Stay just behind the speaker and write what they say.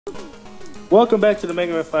Welcome back to the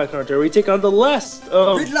Mega Man 5 Counter. We take on the last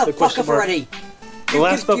of the question mark. Already. The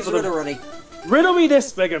last of the... already. Riddle me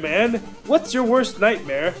this, Mega Man. What's your worst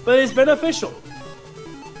nightmare, but is beneficial?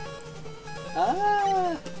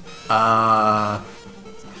 The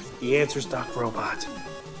answer's Doc Robot.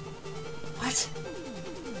 What?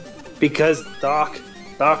 Because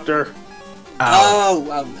Doctor.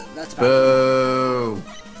 Oh, that's bad. Boo!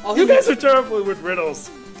 You guys are terrible with riddles.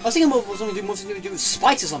 I was thinking more something to do with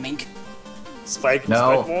spikes or something. Spike?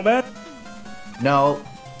 No. Spike Woman? No.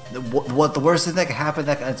 What the worst thing that could happen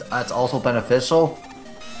that's also beneficial?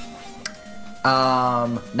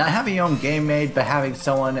 Not having your own game made, but having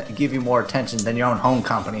someone give you more attention than your own home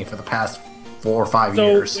company for the past 4 or 5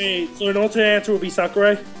 years. Wait, so an alternate answer would be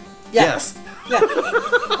Sakurai? Yeah. Yes. Yeah.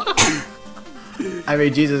 I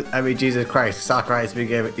mean, Jesus Christ! Sakurai has been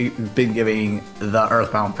giving the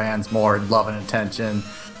Earthbound fans more love and attention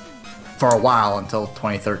for a while until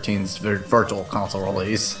 2013's virtual console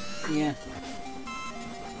release. Yeah.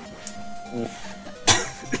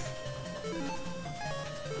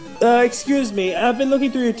 Excuse me, I've been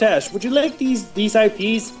looking through your cache. Would you like these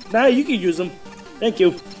IPs? Nah, you can use them. Thank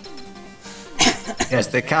you. Yes,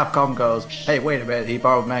 the Capcom goes, hey, wait a minute, he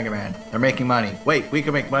borrowed Mega Man. They're making money. Wait, we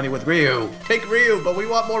can make money with Ryu. Take Ryu, but we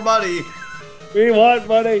want more money. We want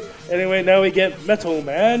money. Anyway, now we get Metal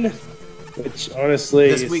Man. Which, honestly...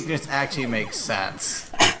 This weakness actually makes sense.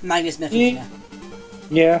 Magnus Metal, yeah.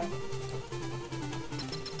 Yeah.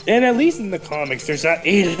 And at least in the comics, there's not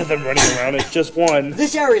 8 of them running around, it's just one.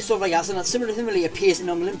 This area is sort of like that, and similarly appears in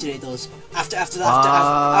Unlimited, it does. After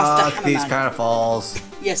Hammerman. These kind of falls.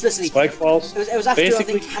 Yes, literally. Spike Falls. It was after,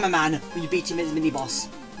 basically... I think, Hammerman, when you beat him as a mini-boss.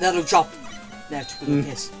 That'll drop there to the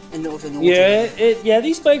piss. In the Yeah,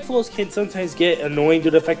 these Spike Falls can sometimes get annoying due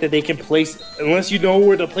to the fact that they can place, unless you know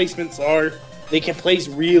where the placements are, they can place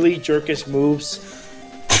really jerkish moves.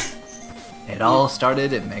 It all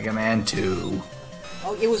started in Mega Man 2.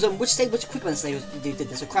 Oh, it was which Quickman stage did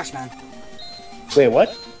this? A Crash Man. Wait, what?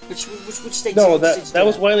 Which stage? No, that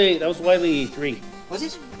was Wily. That was Wily 3. Was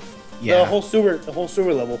it? Yeah. The whole sewer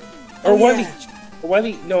level. Oh, Or Wily. yeah. Or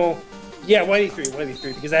Wily. No. Yeah, Wily 3. Wily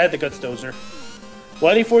 3 because I had the Guts Dozer.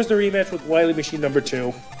 Wily 4 is the rematch with Wily Machine number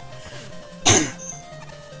 2.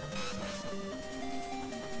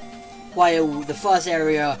 While the first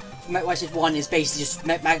area, Stage 1 is basically just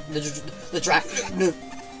the track.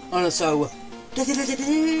 And so, you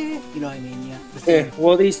know what I mean? Yeah. Yeah.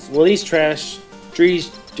 Well, these trash trees,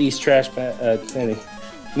 these trash things.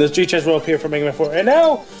 Those tree trash will appear for Mega Man 4, and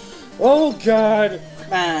now, oh god,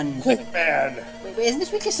 man, Quickman. Wait, isn't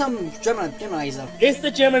this weekly some Gemini laser? It's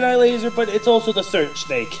the Gemini laser, but it's also the Search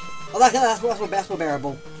Snake. Oh, that's more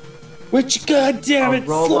bearable. Which, god damn it,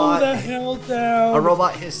 slow the hell down. A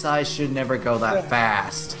robot his size should never go that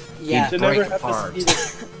fast. Yeah. He'd break apart.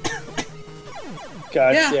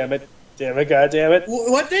 God damn it. Damn it, god damn it.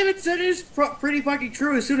 What David said is pretty fucking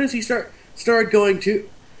true. As soon as he started going too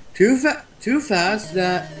fast,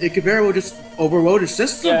 that it could very well just overload his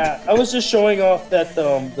system. Yeah, I was just showing off that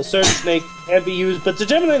the Search Snake can be used, but the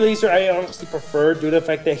Gemini laser I honestly prefer due to the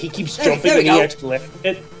fact that he keeps jumping when he actually lands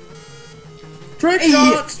it. Trick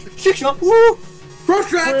shots! Trick shot! Woo! Pro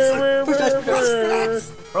strats!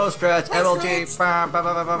 Pro strats, MLG, bam, bam,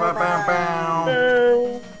 bam, bam, bam,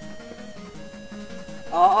 bam.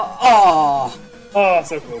 Oh,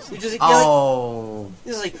 so close. Just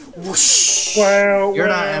like whoosh. Well, you're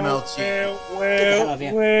not MLG.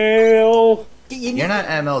 Well. You're not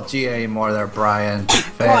MLG anymore, there, Brian.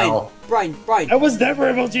 Fail. Brian. I was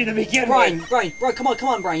never MLG to begin with. Brian, come on,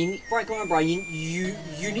 Brian. Brian. You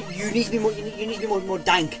need to be more. You need to be more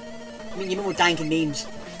dank. I mean, you need more dank in memes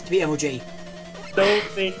to be MLG. Don't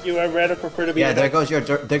think you. I'd rather prefer to be. Yeah, there goes your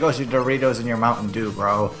Doritos and your Mountain Dew,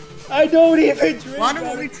 bro. I don't even drink.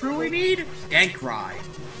 What we truly need? Dank cry.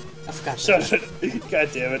 I forgot. Shut it. God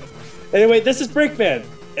damn it. Anyway, this is Brickman,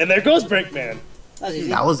 and there goes Brickman.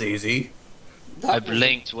 That was easy. I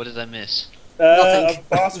blinked. What did I miss? Nothing. A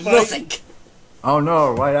boss fight. Nothing. Oh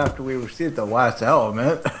no! Right after we received the last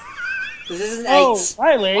element. This is an 8. Oh,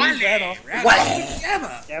 Wiley.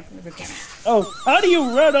 Oh, how do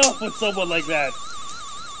you run off with someone like that?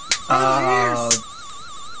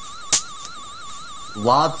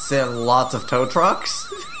 Lots and lots of tow trucks.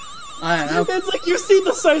 I don't know. It's like you see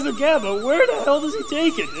the size of Gamma. Where the hell does he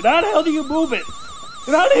take it? And how the hell do you move it?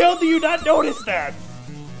 And how the hell do you not notice that?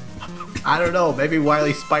 I don't know. Maybe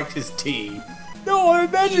Wiley spiked his T. No, I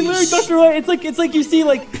imagine literally Dr. Light. It's like you see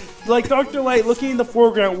like like Dr. Light looking in the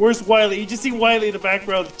foreground. Where's Wily? You just see Wily in the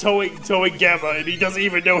background towing Gamma, and he doesn't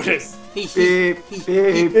even notice. Beep, beep,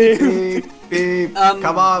 beep, beep.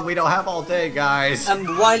 Come on, we don't have all day, guys.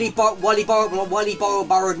 Wily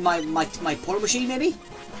borrowed my portal machine, maybe?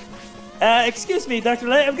 Excuse me, Dr.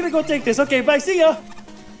 Light, I'm gonna go take this. Okay, bye, see ya!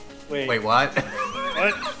 Wait, what?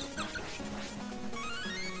 What?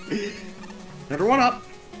 Another one up.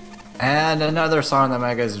 And another song that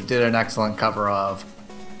Megas did an excellent cover of.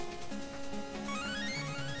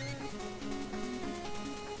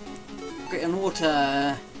 Great on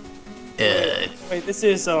water. Wait, this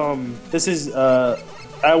is, I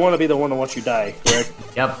wanna be the one to watch you die, correct?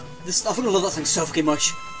 Yep. I think I love that thing so fucking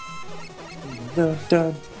much. Dun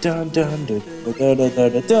dun dun dun dun dun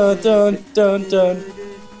dun dun dun dun dun.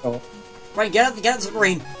 Oh. Right, get out the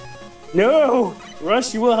submarine. No!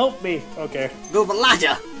 Rush, you will help me. Okay. Go the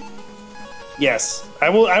ladder. Yes. I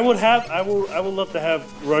will love to have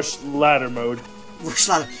Rush ladder mode. Rush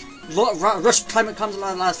ladder. Rush climate comes a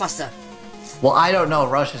lot faster. Well, I don't know.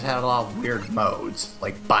 Rush has had a lot of weird modes,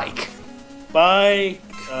 like bike. Bike,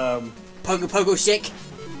 Pogo stick.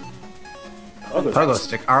 Pogo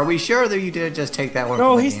stick. Are we sure that you didn't just take that one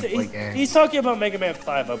No, from the gameplay game? he's talking about Mega Man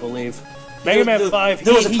 5, I believe. Mega Man 5,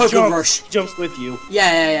 there was a he Pogo jumps, Rush. Jumps with you.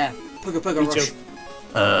 Yeah. Pogo Rush.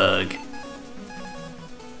 Ugh.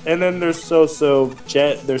 And then there's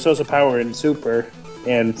Jet, there's Power and Super,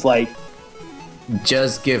 and Flight.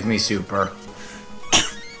 Just give me Super.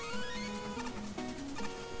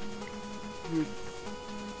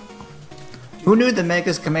 Who knew the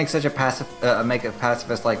Megas could make such a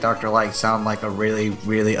pacifist like Dr. Light sound like a really,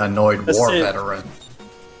 really annoyed war veteran?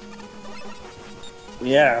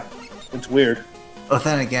 Yeah, it's weird. But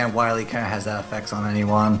then again, Wily kind of has that effects on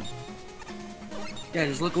anyone. Yeah,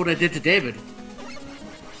 just look what I did to David.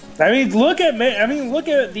 I mean, look at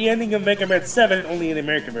the ending of Mega Man 7, only in the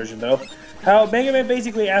American version, though. How Mega Man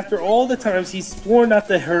basically, after all the times he's sworn not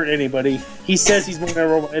to hurt anybody, he says he's more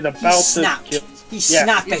robot and about to kill. He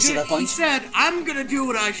snapped basically at that point. He said, "I'm gonna do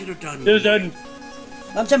what I should have done." Done.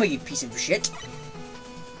 I'm telling you, piece of shit.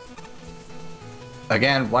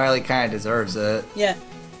 Again, Wily kind of deserves it. Yeah.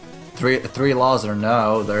 Three laws or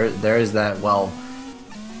no, there is that. Well,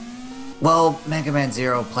 Mega Man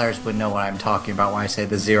Zero players would know what I'm talking about when I say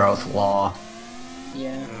the 0th law.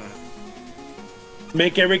 Yeah.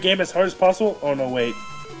 Make every game as hard as possible? Oh no, wait.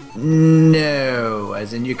 No,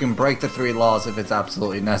 as in you can break the 3 laws if it's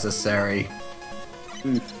absolutely necessary.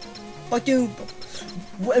 But dude,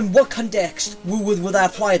 in what context would that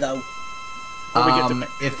apply though?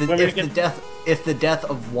 If the death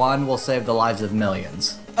of one will save the lives of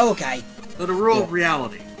millions. Okay. So the rule of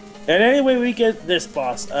reality. And anyway, we get this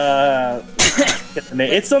boss.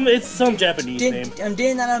 It's some Japanese name.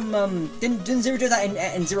 Didn't Zero do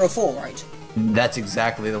that in 04, right? That's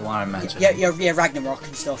exactly the one I mentioned. Yeah, Ragnarok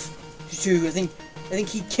and stuff. I think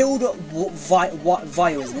he killed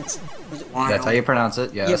Vile, isn't it? That's how you pronounce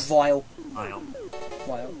it. Yes. Yeah, Vile.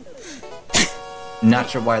 Vile. Not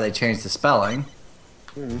sure why they changed the spelling.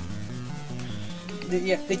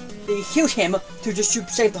 They killed him to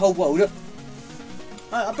save the whole world.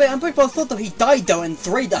 I'm pretty sure I thought that he died though in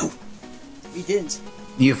 3 though. He didn't.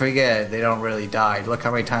 You forget, they don't really die. Look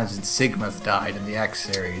how many times Sigma's died in the X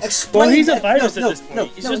series. Explain Well, he's a virus at this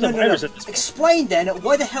point. He's just a virus at this point. Explain then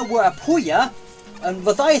why the hell were Apuya and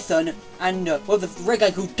Leviathan and the red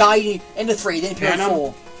guy who died in the 3, then appeared in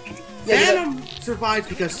 4. Phantom survives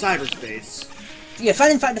because cyberspace. Yeah,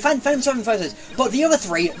 Phantom survived in 5 but the other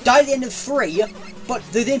 3 died at the end of 3, but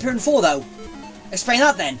they didn't appear in 4 though. Explain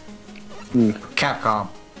that then. Capcom.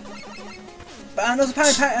 And also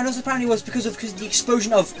apparently it was because of the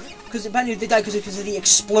explosion of apparently they died because of the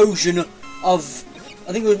explosion of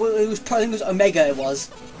I think it was Omega. It was.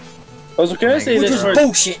 Also, can I say Which this was part?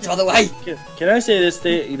 bullshit, by the way. Can I say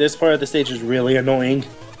this part of the stage is really annoying?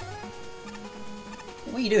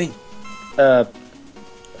 What are you doing? I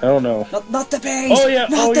don't know. Not the bees. Oh yeah.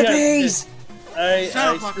 Not the bees. I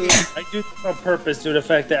do this on purpose due to the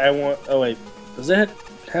fact that I want. Oh wait, does that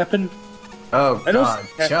happen? Oh I know- god,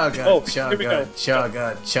 chugga, Oh, here we go.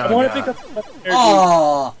 chugga, chugga, I want to pick up.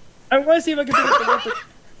 Oh. I want to see if I can pick up the one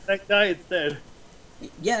that guy instead.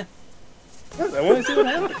 Yeah. I want to see what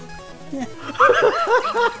happens.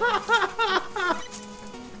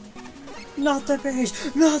 Not the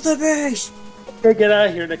bees. Not the bees. Okay, get out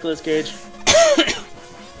of here, Nicolas Cage.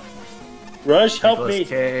 Rush, help Nicolas me.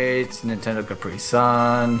 Cage, Nintendo Capri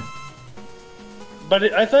Sun.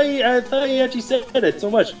 But I thought he actually said it so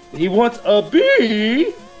much. He wants a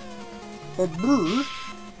bee. A bee.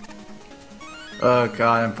 Oh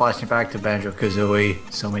god, I'm flashing back to Banjo-Kazooie.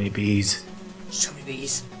 So many bees. So many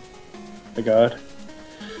bees. My god.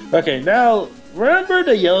 Okay, now remember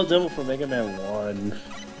the Yellow Devil from Mega Man 1.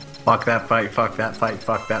 Fuck that fight, fuck that fight,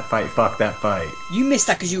 fuck that fight, fuck that fight. You missed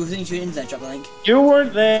that because you were into an internet job, I think. You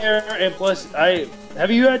weren't there, and plus,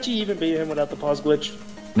 have you actually even beat him without the pause glitch?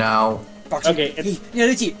 No. Okay,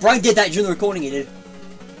 literally, Brian did that during the recording, he did.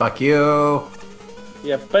 Fuck you.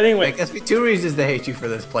 Yeah, but anyway. That gives me 2 reasons to hate you for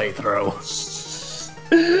this playthrough.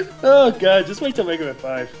 Oh god, just wait till Mega Man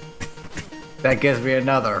 5. That gives me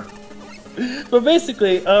another. But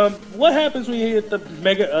basically, what happens when you hit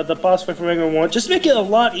the boss fight for Mega Man 1? Just make it a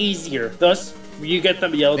lot easier. Thus, you get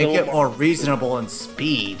them Yellow Devil. Make it more reasonable in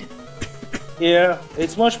speed. Yeah,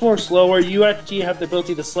 it's much more slower. You actually have the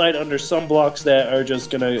ability to slide under some blocks that are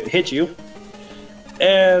just gonna hit you.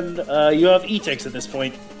 And you have E-Tanks at this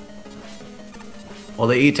point. Well,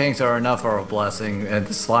 the E-Tanks are enough for a blessing, and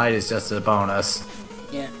the slide is just a bonus.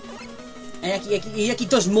 Yeah. And he actually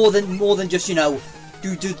does more than just, you know,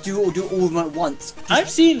 do all of them at once. I've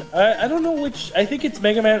seen, I don't know which, I think it's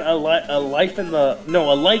Mega Man A Light in the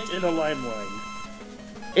Limelight.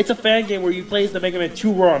 It's a fan game where you play as the Mega Man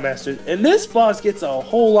 2 Raw Masters, and this boss gets a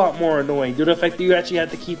whole lot more annoying due to the fact that you actually have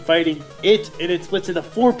to keep fighting it, and it splits into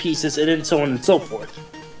 4 pieces, and then so on and so forth.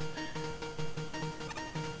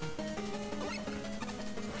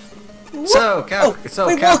 So,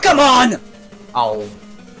 well, come on! Oh.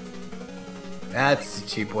 That's a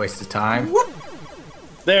cheap waste of time.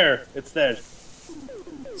 There, it's there.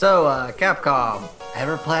 So, Capcom,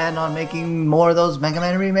 ever plan on making more of those Mega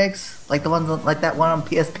Man remakes? Like the ones, like that one on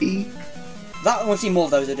PSP? I want to see more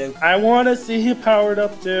of those, I do. I want to see you powered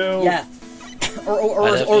up too. Yeah. I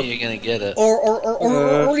don't think you're gonna get it.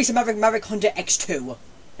 Or at least a Maverick Hunter X2.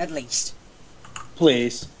 At least.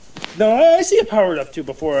 Please. No, I see it powered up too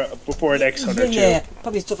before an X Hunter too. Yeah,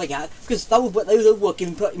 probably stuff like that. Because that would work,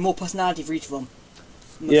 giving more personality for each of them.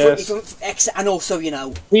 Yes. For X, and also, you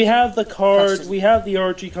know. We have the cards, we have the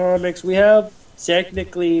Archie comics, we have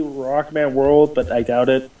technically Rockman World, but I doubt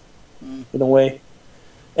it. In a way.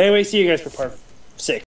 Anyway, see you guys for part 6.